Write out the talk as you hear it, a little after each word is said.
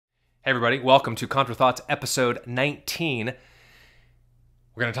Hey everybody, welcome to Contra Thoughts episode 19.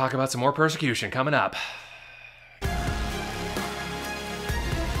 We're going to talk about some more persecution coming up.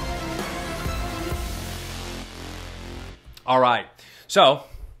 All right, so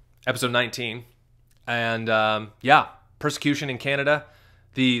episode 19, and persecution in Canada.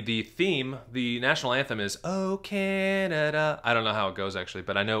 The theme, the national anthem is "Oh Canada." I don't know how it goes actually,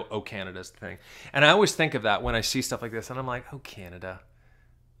 but I know "Oh Canada's the thing. And I always think of that when I see stuff like this, and I'm like, "Oh Canada.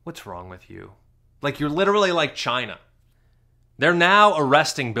 What's wrong with you? Like, you're literally like China." They're now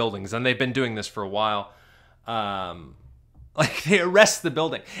arresting buildings, and they've been doing this for a while. Like, they arrest the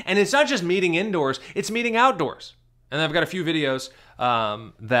building. And it's not just meeting indoors, it's meeting outdoors. And I've got a few videos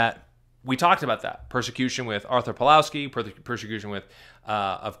that we talked about that. Persecution with Arthur Pawlowski, persecution with,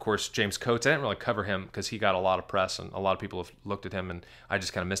 of course, James Coates. I didn't really cover him because he got a lot of press, and a lot of people have looked at him, and I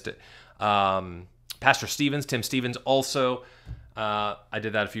just kind of missed it. Pastor Stevens, Tim Stevens, also... I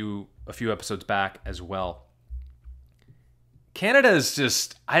did that a few episodes back as well. Canada is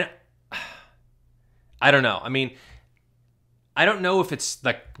just I don't know. I mean, I don't know if it's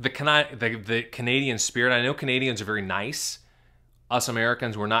like the Canadian spirit. I know Canadians are very nice. Us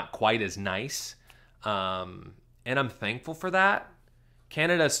Americans were not quite as nice, and I'm thankful for that.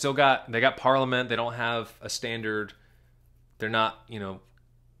 Canada still got parliament. They don't have a standard. They're not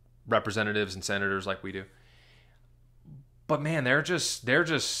representatives and senators like we do. But man, they're just,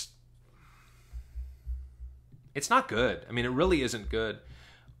 it's not good. I mean, it really isn't good.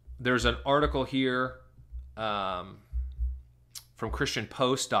 There's an article here from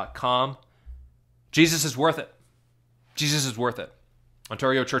ChristianPost.com. Jesus is worth it. Jesus is worth it.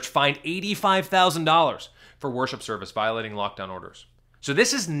 Ontario Church fined $85,000 for worship service violating lockdown orders. So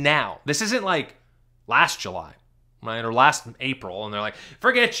this is now. This isn't like last July. Right, or last April, and they're like,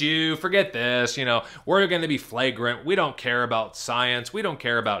 forget you, forget this, we're going to be flagrant. We don't care about science. We don't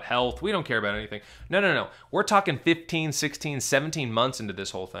care about health. We don't care about anything. No. We're talking 15, 16, 17 months into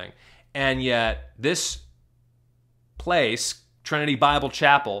this whole thing. And yet this place, Trinity Bible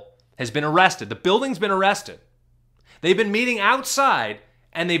Chapel, has been arrested. The building's been arrested. They've been meeting outside,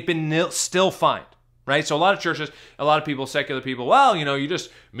 and they've been still fined. Right? So a lot of churches, a lot of people, secular people, well, you just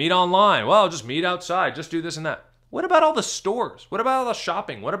meet online. Well, just meet outside. Just do this and that. What about all the stores? What about all the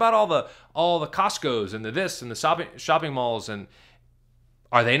shopping? What about all the Costco's and the this and the shopping malls? And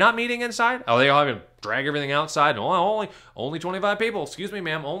are they not meeting inside? Are they all having to drag everything outside? Oh, only 25 people. Excuse me,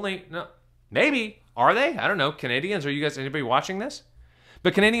 ma'am. No. Maybe. Are they? I don't know. Canadians, are you guys, anybody watching this?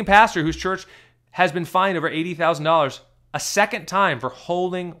 But Canadian pastor whose church has been fined over $80,000 a second time for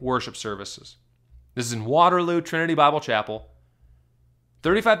holding worship services. This is in Waterloo, Trinity Bible Chapel.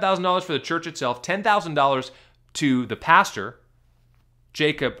 $35,000 for the church itself. $10,000 to the pastor,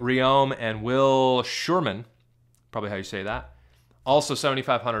 Jacob Reaume and Will Sherman, probably how you say that. Also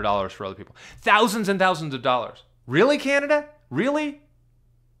 $7,500 for other people. Thousands and thousands of dollars. Really, Canada? Really?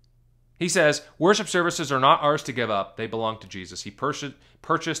 He says, worship services are not ours to give up. They belong to Jesus. He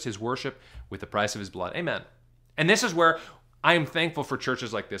purchased his worship with the price of his blood. Amen. And this is where I am thankful for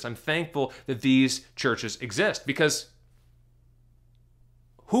churches like this. I'm thankful that these churches exist, because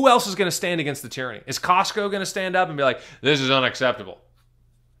who else is going to stand against the tyranny? Is Costco going to stand up and be like, this is unacceptable?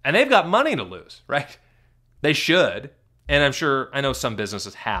 And they've got money to lose, right? They should. And I know some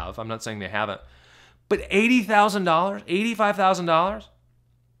businesses have. I'm not saying they haven't. But $80,000, $85,000?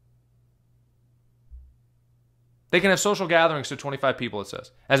 They can have social gatherings to 25 people, it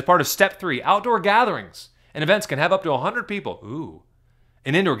says. As a part of step 3, outdoor gatherings and events can have up to 100 people. Ooh.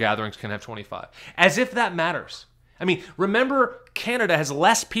 And indoor gatherings can have 25. As if that matters. I mean, remember, Canada has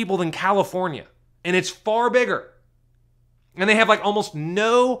less people than California, and it's far bigger. And they have like almost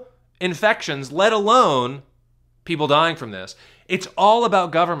no infections, let alone people dying from this. It's all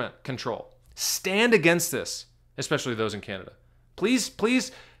about government control. Stand against this, especially those in Canada. Please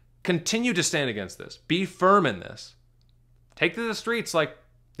continue to stand against this. Be firm in this. Take to the streets like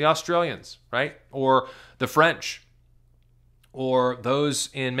the Australians, right? Or the French. Or those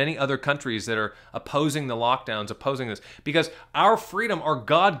in many other countries that are opposing the lockdowns, opposing this. Because our freedom, our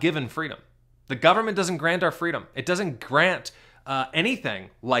God-given freedom. The government doesn't grant our freedom. It doesn't grant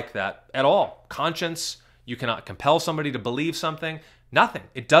anything like that at all. Conscience, you cannot compel somebody to believe something. Nothing.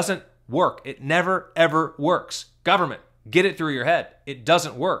 It doesn't work. It never, ever works. Government, get it through your head. It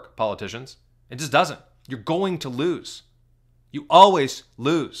doesn't work, politicians. It just doesn't. You're going to lose. You always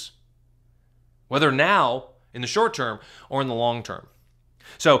lose. Whether now, in the short term, or in the long term.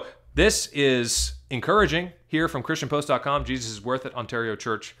 So this is encouraging here from ChristianPost.com. Jesus is worth it. Ontario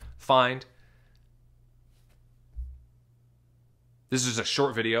Church fined. This is a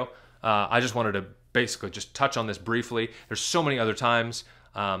short video. I just wanted to basically just touch on this briefly. There's so many other times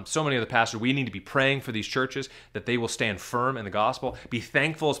So many other pastors, we need to be praying for these churches that they will stand firm in the gospel. Be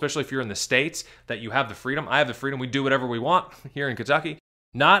thankful, especially if you're in the States, that you have the freedom. I have the freedom. We do whatever we want here in Kentucky.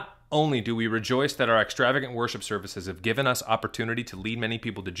 Not only do we rejoice that our extravagant worship services have given us opportunity to lead many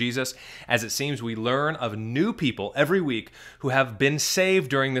people to Jesus, as it seems we learn of new people every week who have been saved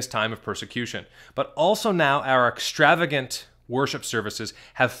during this time of persecution, but also now our extravagant worship services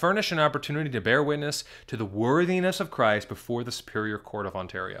have furnished an opportunity to bear witness to the worthiness of Christ before the Superior Court of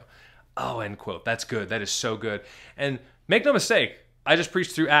Ontario. Oh, end quote. That's good. That is so good. And make no mistake, I just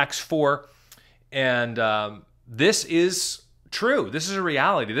preached through Acts 4, and this is true. This is a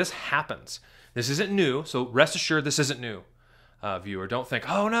reality. This happens. This isn't new, so rest assured this isn't new, viewer. Don't think,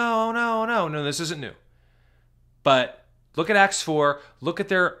 oh, no, this isn't new. But look at Acts 4. Look at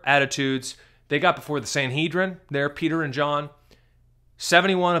their attitudes. They got before the Sanhedrin there, Peter and John.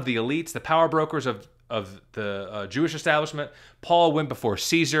 71 of the elites, the power brokers of the Jewish establishment. Paul went before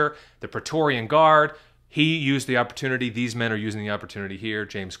Caesar, the Praetorian Guard. He used the opportunity. These men are using the opportunity here.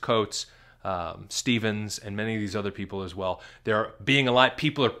 James Coates, Stevens, and many of these other people as well. They're being a light.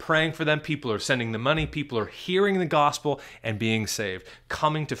 People are praying for them. People are sending the money. People are hearing the gospel and being saved,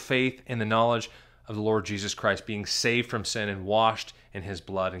 coming to faith in the knowledge of the Lord Jesus Christ, being saved from sin and washed in his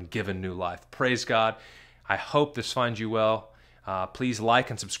blood and given new life. Praise God. I hope this finds you well. Please like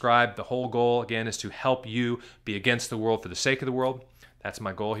and subscribe. The whole goal, again, is to help you be against the world for the sake of the world. That's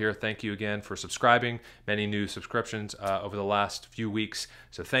my goal here. Thank you again for subscribing. Many new subscriptions over the last few weeks.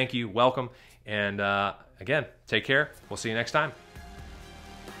 So thank you. Welcome. And again, take care. We'll see you next time.